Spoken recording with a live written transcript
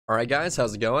All right, guys,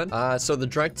 how's it going? So the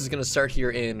direct is gonna start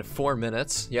here in 4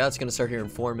 minutes. Yeah, it's gonna start here in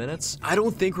 4 minets. I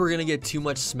don't think we're gonna get too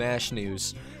much Smash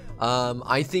news.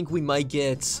 I think we might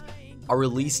get a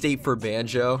release date for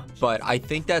Banjo, but I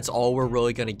think that's all we're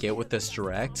really gonna get with this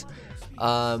direct.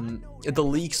 The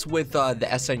leaks with the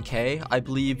SNK, I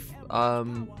believe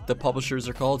the publishers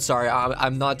are called. Sorry,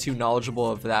 I'm not too knowledgeable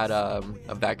of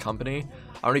that company.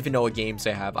 I don't even know what games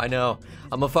they have. I know,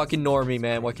 I'm a fucking normie,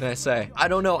 man. What can I say? I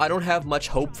don't know. I don't have much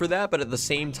hope for that, but at the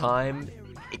same time,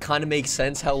 it kind of makes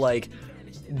sense how, like,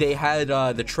 they had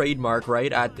the trademark,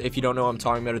 right? If you don't know what I'm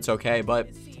talking about, it's okay. But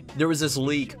there was this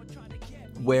leak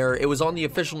where it was on the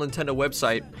official Nintendo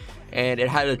website, and it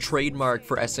had a trademark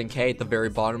for SNK at the very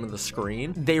bottom of the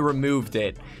screen. They removed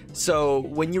it. So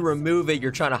when you remove it,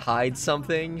 you're trying to hide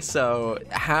something. So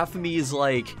half of me is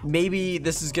like, maybe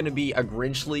this is gonna be a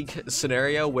Grinch leak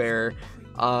scenario where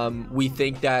we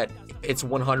think that it's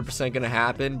 100% gonna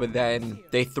happen, but then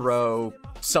they throw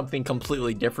something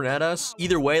completely different at us.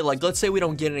 Either way, like, let's say we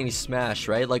don't get any Smash,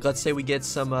 right? Like, let's say we get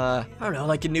some I don't know,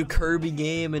 like a new Kirby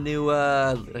game, a new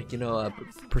like, you know,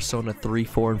 Persona 3,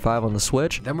 4, and 5 on the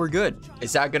Switch, then we're good.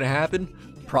 Is that gonna happen?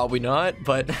 Probably not,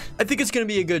 but I think it's gonna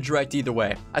be a good direct either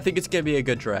way. I think it's gonna be a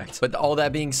good direct. But all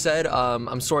that being said,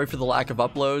 I'm sorry for the lack of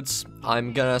uploads.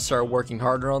 I'm gonna start working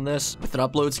harder on this with an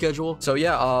upload schedule. So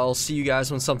yeah, I'll see you guys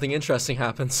when something interesting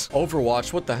happens.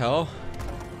 Overwatch, what the hell?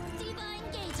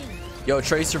 Yo,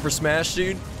 Tracer for Smash,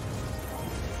 dude.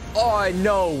 Oh,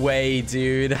 no way,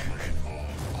 dude.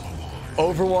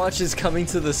 Overwatch is coming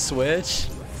to the Switch?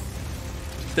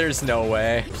 There's no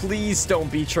way. Please don't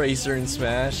be Tracer in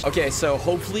Smash. Okay, so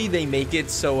hopefully they make it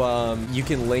so you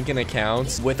can link an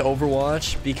account with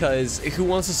Overwatch, because who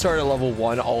wants to start at level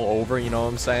 1 all over, you know what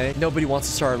I'm saying? Nobody wants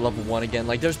to start at level 1 again.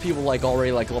 Like, there's people like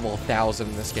already like level 1000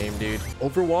 in this game, dude.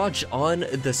 Overwatch on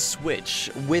the Switch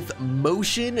with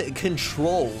motion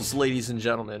controls, ladies and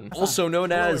gentlemen. Also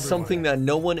known as something that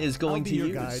no one is going to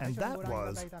use. And that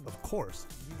was, of course,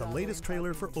 the latest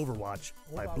trailer for Overwatch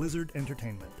by Blizzard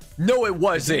Entertainment. No, it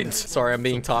wasn't. Sorry, I'm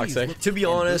being toxic. To be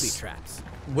honest,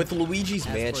 with Luigi's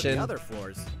Mansion,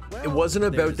 it wasn't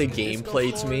about the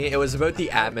gameplay to me. It was about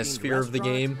the atmosphere of the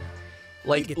game.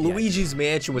 Like, Luigi's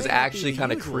Mansion was actually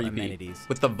kind of creepy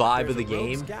with the vibe of the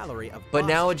game, but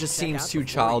now it just seems too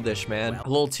childish, man. A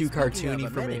little too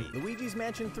cartoony for me. Luigi's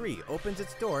Mansion 3 opens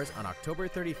its doors on October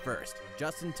 31st,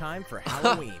 just in time for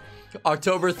Halloween.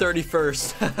 October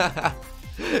 31st.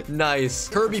 Nice.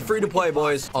 Kirby free to play,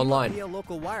 boys. Online. Via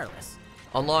local wireless.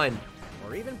 Online.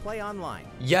 Or even play online.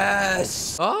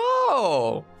 Yes.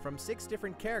 Oh. From 6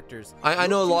 different characters. I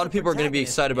know a lot of people are going to be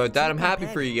excited about that. I'm happy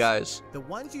for you guys. The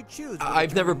ones you choose.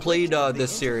 I've never played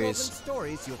this series,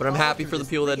 but I'm happy for the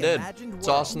people that did. It's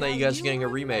awesome that you guys are getting a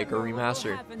remake or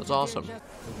remaster. That's awesome.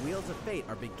 The wheels of fate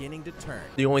are beginning to turn.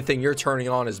 The only thing you're turning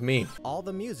on is me. All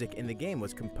the music in the game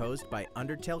was composed by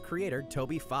Undertale creator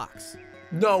Toby Fox.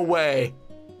 No way.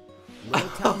 Little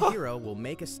Town Hero will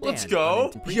make a stand. Let's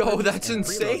go. Yo, that's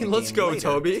insane. Let's go,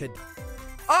 Toby.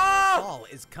 Ah! Fall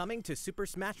is coming to Super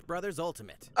Smash Bros.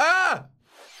 Ultimate. Ah!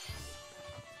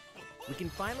 We can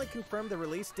finally confirm the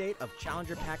release date of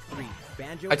Challenger Pack 3,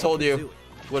 Banjo. I told you.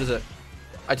 What is it?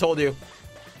 I told you.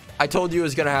 I told you it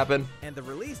was gonna happen. And the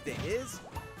release date is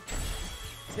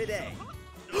today.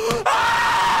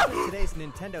 Ah! Today's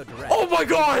Nintendo Direct. Oh my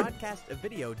God! Broadcast a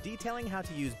video detailing how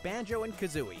to use Banjo and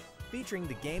Kazooie, featuring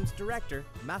the game's director,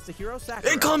 Masahiro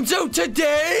Sakurai. It comes out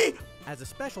today! As a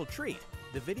special treat,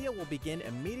 the video will begin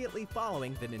immediately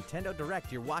following the Nintendo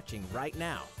Direct you're watching right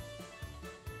now.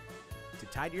 To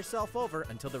tide yourself over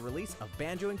until the release of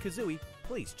Banjo and Kazooie,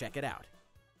 please check it out.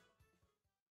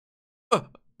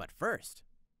 But first...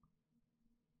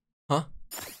 Huh?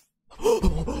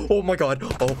 Oh my God.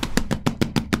 Oh.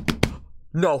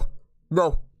 No.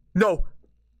 No. No.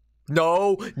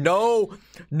 No. No.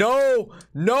 No.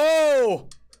 No.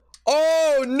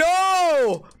 Oh,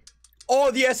 no.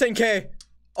 Oh, the SNK.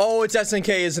 Oh, it's SNK,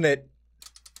 isn't it?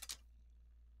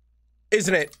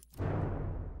 Isn't it?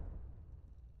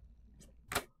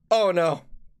 Oh, no.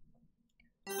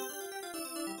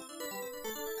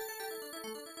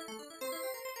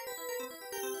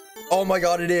 Oh my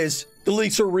God, it is. The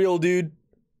leaks are real, dude.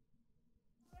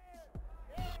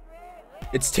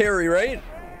 It's Terry, right?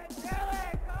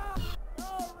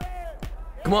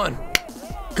 Come on.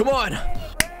 Come on.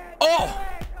 Oh.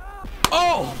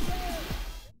 Oh.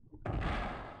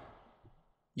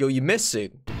 Yo, you missed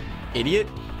it, idiot.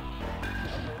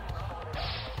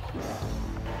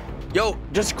 Yo,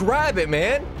 just grab it,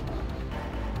 man.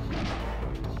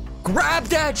 Grab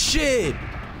that shit.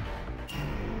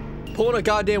 Pulling a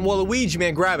goddamn Waluigi,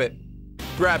 man. Grab it.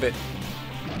 Grab it.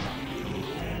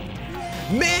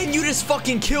 Man, you just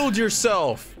fucking killed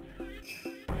yourself.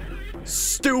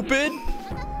 Stupid.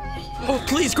 Oh,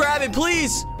 please grab it,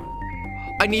 please.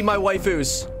 I need my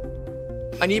waifus.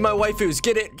 I need my waifus.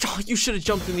 Get it. Oh, you should have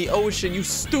jumped in the ocean, you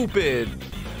stupid.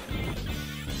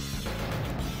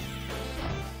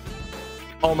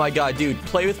 Oh my god, dude.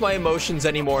 Play with my emotions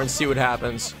anymore and see what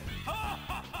happens.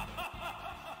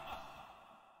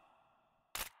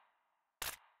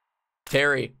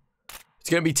 Terry. It's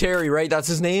gonna be Terry, right? That's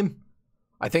his name?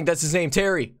 I think that's his name.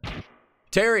 Terry.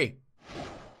 Terry.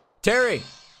 Terry.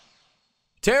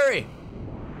 Terry.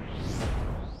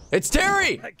 It's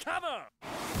Terry. Hey, come on.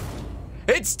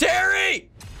 It's Terry.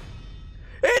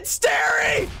 It's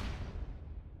Terry.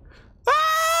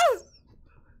 Ah!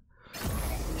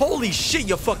 Holy shit,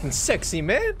 you fucking sexy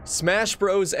man. Smash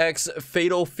Bros. X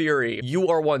Fatal Fury. You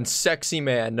are one sexy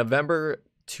man. November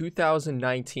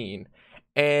 2019.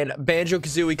 And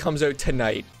Banjo-Kazooie comes out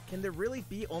tonight. Can there really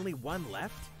be only one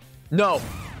left? No.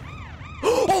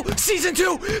 Oh, season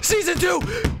 2! Season 2!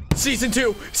 Season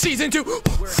 2! Season 2!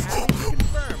 We're happy to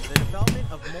confirm the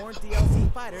development of more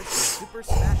DLC fighters for Super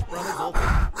Smash Bros.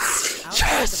 Ultimate.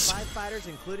 Yes! The 5 fighters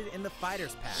included in the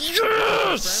Fighters Pack.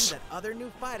 Yes! Confirm that other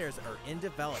new fighters are in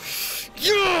development.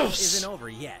 Yes! Isn't over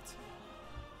yet.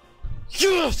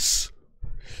 Yes!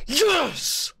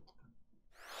 Yes!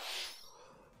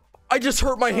 I just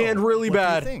hurt my hand really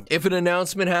bad. If an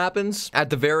announcement happens at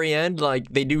the very end,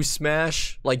 like they do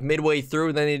Smash, like midway through,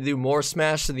 and then they do more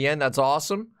Smash to the end, that's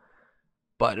awesome.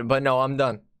 But no, I'm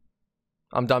done.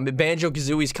 I'm done.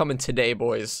 Banjo-Kazooie's coming today,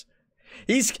 boys.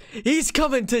 He's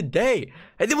coming today.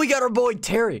 And then we got our boy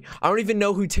Terry. I don't even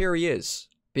know who Terry is.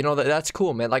 You know, that's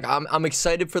cool, man. Like I'm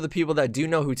excited for the people that do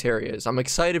know who Terry is. I'm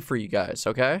excited for you guys,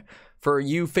 okay? For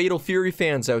you Fatal Fury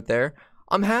fans out there,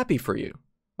 I'm happy for you.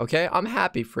 Okay, I'm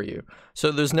happy for you.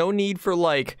 So there's no need for,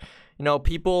 like, you know,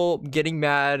 people getting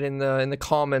mad in the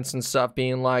comments and stuff,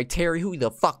 being like, Terry, who the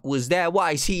fuck was that?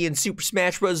 Why is he in Super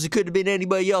Smash Bros? It could have been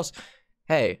anybody else.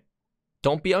 Hey,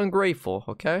 don't be ungrateful,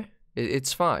 okay?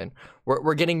 It's fine.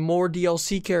 We're getting more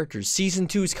DLC characters. Season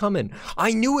 2's coming.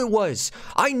 I knew it was.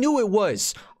 I knew it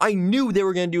was. I knew they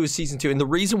were going to do a Season 2. And the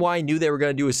reason why I knew they were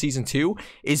going to do a Season 2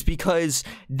 is because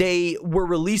they were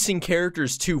releasing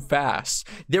characters too fast.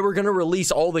 They were going to release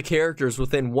all the characters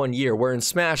within 1 year, where in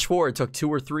Smash 4, it took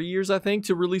 2 or 3 years, I think,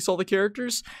 to release all the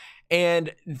characters.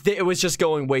 And it was just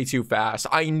going way too fast.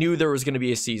 I knew there was going to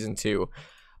be a Season 2.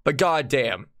 But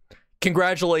goddamn.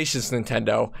 Congratulations,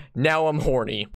 Nintendo. Now I'm horny.